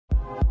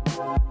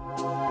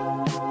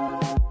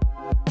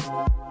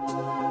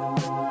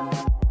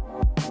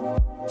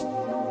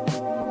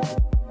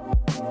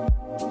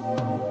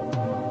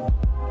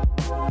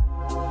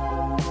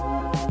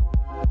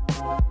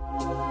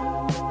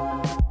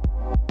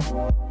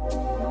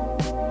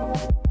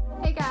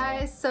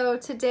So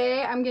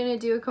today I'm going to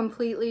do a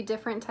completely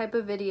different type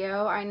of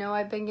video. I know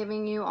I've been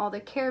giving you all the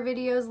care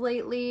videos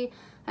lately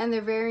and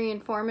they're very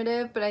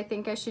informative, but I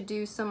think I should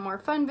do some more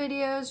fun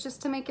videos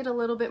just to make it a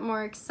little bit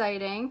more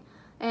exciting.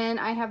 And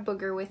I have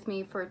Booger with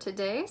me for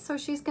today, so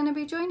she's going to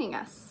be joining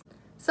us.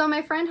 So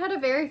my friend had a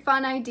very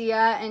fun idea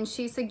and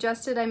she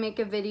suggested I make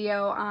a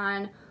video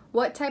on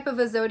what type of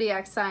a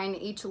zodiac sign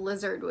each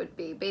lizard would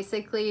be,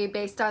 basically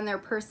based on their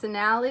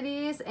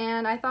personalities,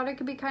 and I thought it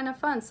could be kind of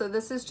fun. So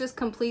this is just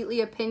completely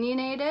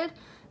opinionated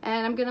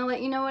and I'm gonna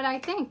let you know what I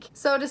think.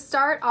 So to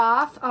start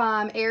off,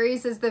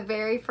 Aries is the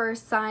very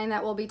first sign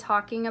that we'll be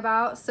talking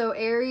about. So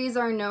Aries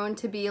are known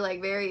to be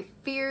like very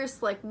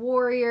fierce, like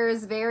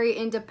warriors, very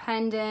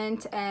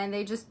independent, and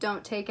they just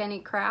don't take any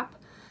crap.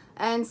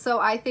 And so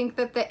I think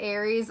that the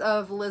Aries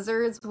of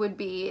lizards would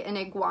be an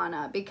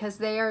iguana because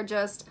they are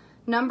just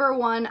number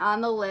one on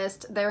the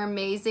list. They're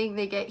amazing.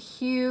 They get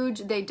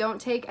huge. They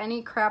don't take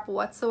any crap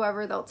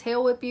whatsoever. They'll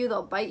tail whip you.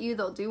 They'll bite you.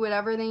 They'll do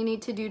whatever they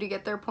need to do to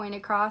get their point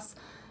across.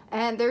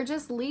 And they're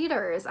just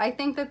leaders. I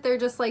think that they're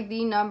just like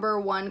the number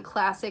one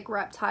classic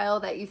reptile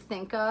that you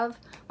think of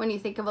when you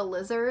think of a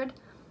lizard.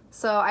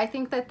 So I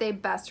think that they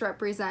best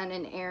represent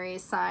an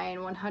Aries sign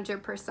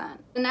 100%.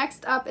 The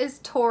next up is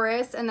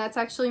Taurus, and that's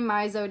actually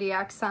my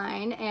zodiac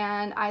sign.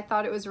 And I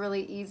thought it was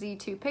really easy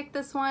to pick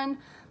this one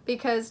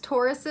because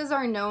Tauruses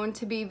are known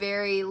to be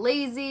very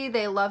lazy,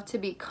 they love to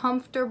be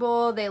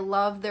comfortable, they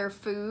love their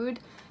food,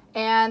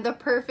 and the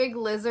perfect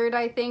lizard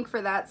I think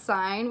for that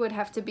sign would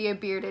have to be a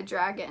bearded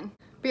dragon.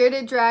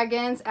 Bearded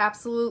dragons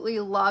absolutely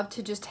love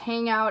to just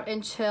hang out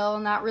and chill,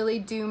 not really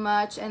do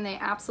much, and they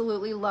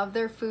absolutely love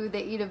their food.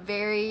 They eat a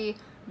very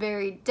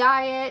varied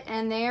diet,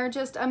 and they are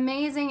just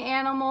amazing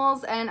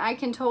animals, and I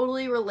can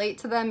totally relate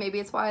to them. Maybe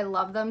it's why I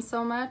love them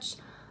so much.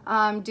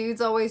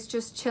 Dude's always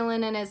just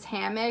chilling in his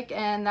hammock,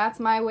 and that's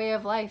my way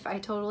of life. I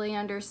totally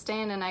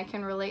understand and I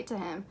can relate to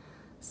him.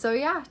 So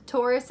yeah,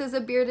 Taurus is a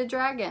bearded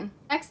dragon.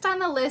 Next on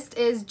the list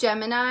is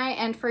Gemini,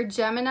 and for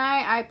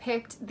Gemini I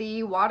picked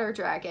the water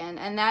dragon,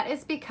 and that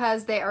is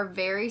because they are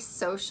very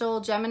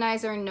social.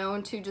 Geminis are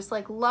known to just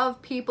like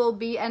love people,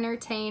 be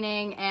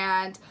entertaining,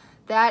 and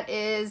that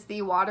is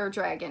the water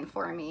dragon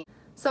for me.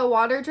 So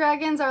water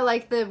dragons are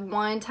like the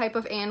one type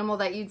of animal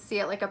that you'd see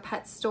at like a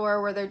pet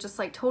store where they're just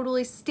like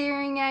totally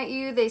staring at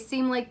you. They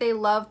seem like they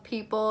love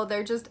people.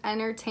 They're just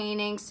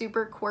entertaining,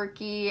 super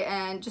quirky,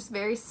 and just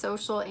very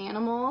social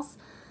animals.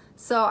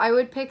 So I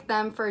would pick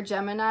them for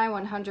Gemini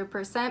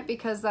 100%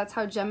 because that's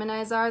how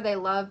Geminis are. They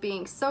love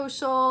being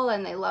social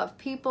and they love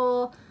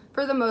people.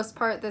 For the most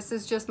part, this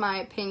is just my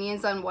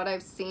opinions on what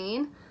I've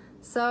seen.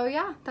 So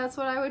yeah, that's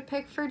what I would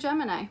pick for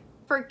Gemini.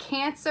 For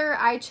Cancer,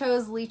 I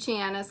chose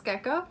Leachianus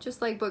gecko,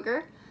 just like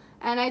Booger.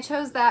 And I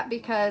chose that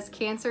because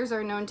Cancers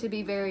are known to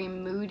be very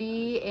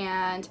moody,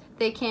 and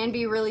they can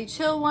be really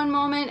chill one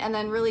moment and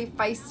then really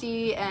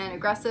feisty and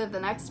aggressive the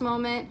next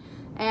moment.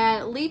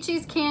 And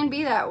Leachies can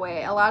be that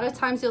way. A lot of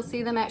times you'll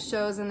see them at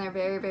shows and they're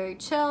very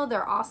chill.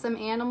 They're awesome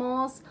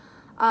animals.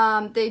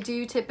 They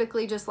do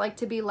typically just like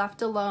to be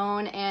left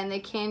alone, and they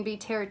can be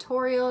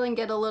territorial and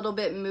get a little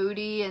bit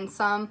moody, and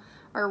some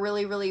are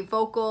really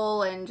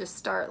vocal and just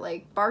start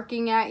like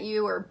barking at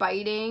you or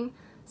biting.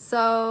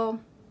 So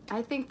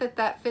I think that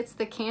that fits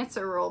the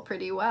Cancer role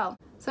pretty well.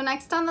 So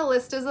next on the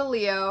list is a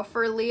Leo.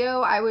 For Leo,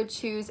 I would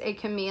choose a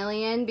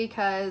chameleon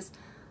because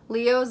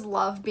Leos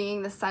love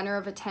being the center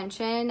of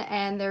attention,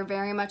 and they're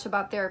very much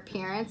about their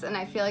appearance, and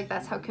I feel like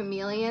that's how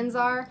chameleons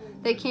are.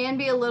 They can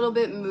be a little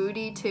bit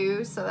moody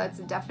too, so that's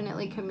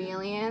definitely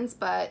chameleons,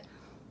 but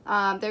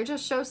they're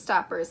just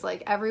showstoppers.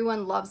 Like,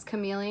 everyone loves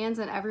chameleons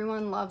and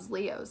everyone loves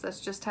Leos. That's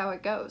just how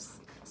it goes.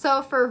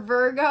 So for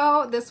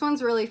Virgo, this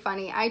one's really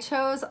funny. I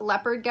chose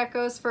leopard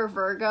geckos for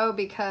Virgo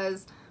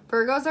because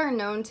Virgos are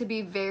known to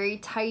be very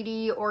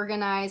tidy,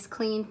 organized,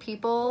 clean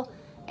people.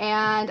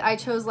 And I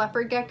chose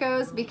leopard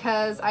geckos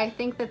because I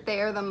think that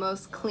they are the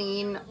most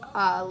clean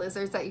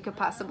lizards that you could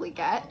possibly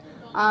get.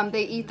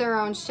 They eat their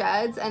own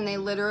sheds and they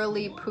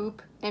literally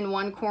poop in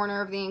one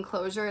corner of the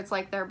enclosure. It's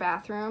like their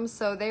bathroom.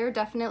 So they're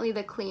definitely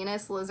the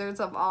cleanest lizards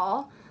of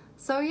all.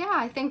 So yeah,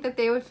 I think that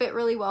they would fit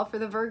really well for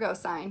the Virgo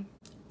sign.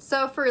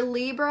 So for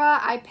Libra,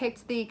 I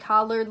picked the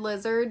collared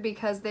lizard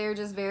because they're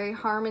just very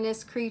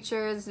harmonious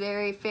creatures,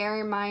 very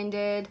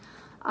fairy-minded.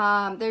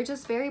 They're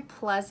just very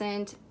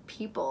pleasant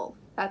people.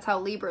 That's how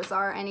Libras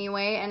are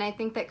anyway, and I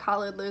think that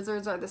collared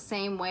lizards are the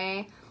same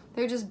way.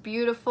 They're just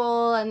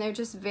beautiful and they're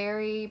just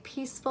very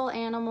peaceful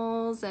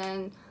animals,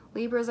 and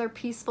Libras are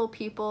peaceful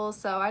people,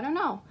 so I don't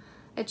know.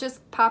 It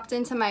just popped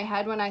into my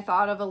head when I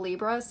thought of a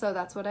Libra, so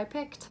that's what I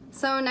picked.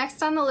 So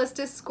next on the list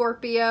is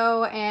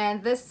Scorpio,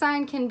 and this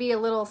sign can be a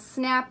little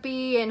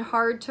snappy and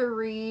hard to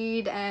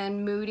read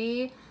and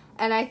moody.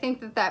 And I think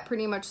that that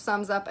pretty much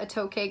sums up a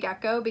tokay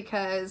gecko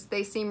because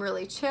they seem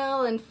really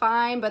chill and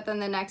fine, but then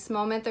the next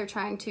moment they're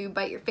trying to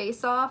bite your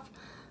face off.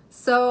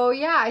 So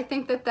yeah, I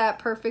think that that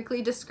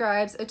perfectly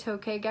describes a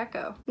tokay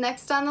gecko.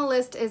 Next on the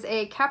list is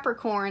a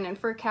Capricorn, and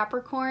for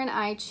Capricorn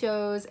I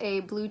chose a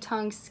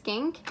blue-tongued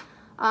skink.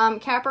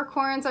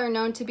 Capricorns are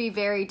known to be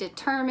very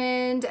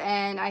determined,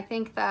 and I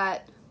think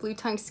that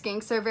blue-tongued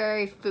skinks are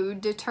very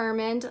food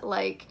determined.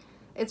 Like,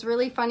 it's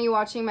really funny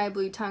watching my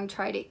blue tongue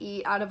try to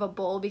eat out of a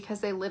bowl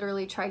because they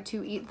literally try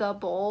to eat the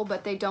bowl,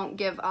 but they don't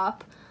give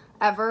up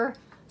ever.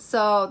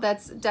 So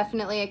that's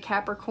definitely a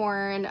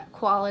Capricorn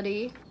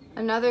quality.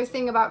 Another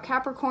thing about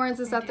Capricorns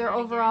is that they're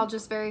overall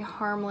just very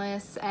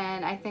harmless,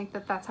 and I think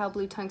that that's how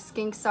blue-tongued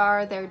skinks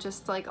are. They're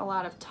just like a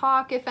lot of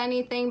talk, if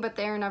anything, but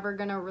they're never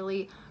gonna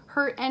really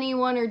hurt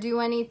anyone or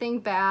do anything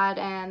bad,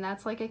 and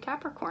that's like a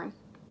Capricorn.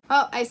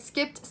 Oh, I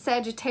skipped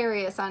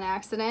Sagittarius on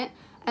accident,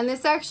 and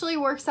this actually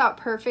works out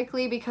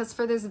perfectly because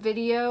for this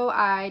video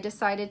I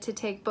decided to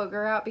take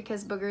Booger out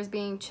because Booger's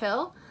being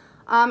chill.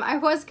 I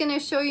was going to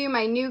show you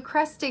my new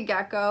crested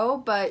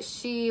gecko, but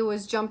she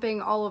was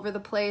jumping all over the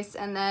place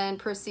and then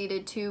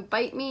proceeded to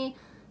bite me.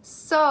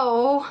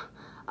 So,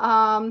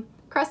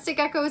 crested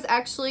gecko is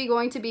actually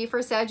going to be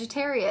for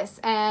Sagittarius,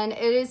 and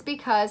it is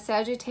because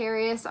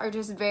Sagittarius are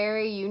just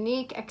very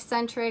unique,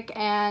 eccentric,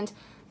 and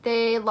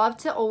they love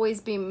to always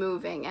be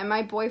moving. And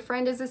my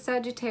boyfriend is a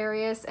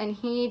Sagittarius, and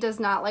he does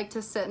not like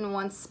to sit in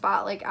one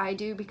spot like I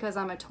do because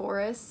I'm a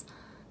Taurus.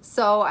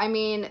 So, I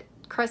mean,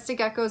 crested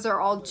geckos are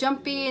all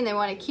jumpy and they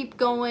want to keep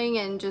going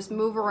and just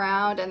move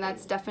around, and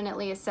that's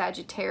definitely a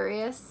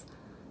Sagittarius.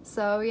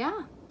 So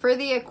yeah. For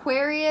the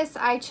Aquarius,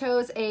 I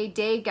chose a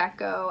day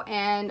gecko,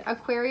 and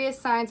Aquarius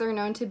signs are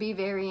known to be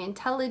very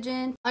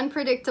intelligent,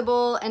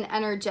 unpredictable, and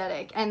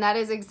energetic, and that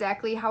is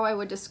exactly how I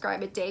would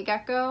describe a day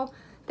gecko.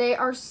 They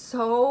are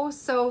so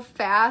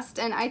fast,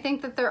 and I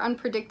think that they're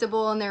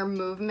unpredictable in their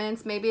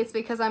movements. Maybe it's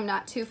because I'm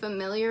not too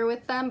familiar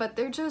with them, but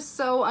they're just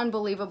so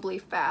unbelievably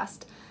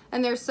fast.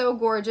 And they're so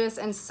gorgeous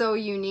and so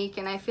unique,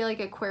 and I feel like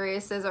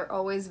Aquariuses are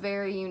always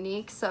very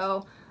unique,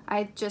 so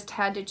I just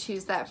had to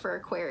choose that for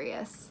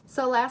Aquarius.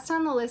 So last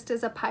on the list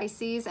is a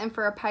Pisces, and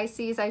for a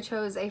Pisces I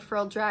chose a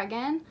frilled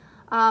dragon.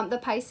 The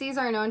Pisces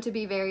are known to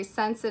be very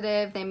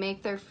sensitive. They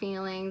make their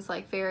feelings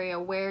like very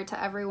aware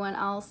to everyone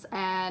else,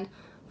 and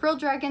frilled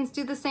dragons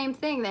do the same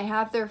thing. They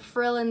have their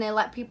frill and they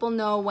let people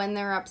know when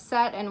they're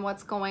upset and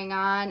what's going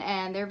on,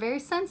 and they're very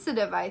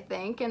sensitive, I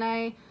think, and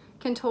I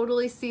can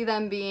totally see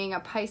them being a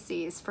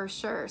Pisces for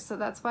sure. So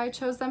that's why I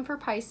chose them for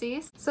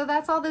Pisces. So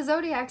that's all the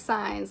zodiac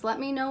signs. Let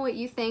me know what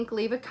you think,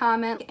 leave a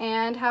comment,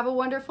 and have a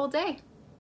wonderful day.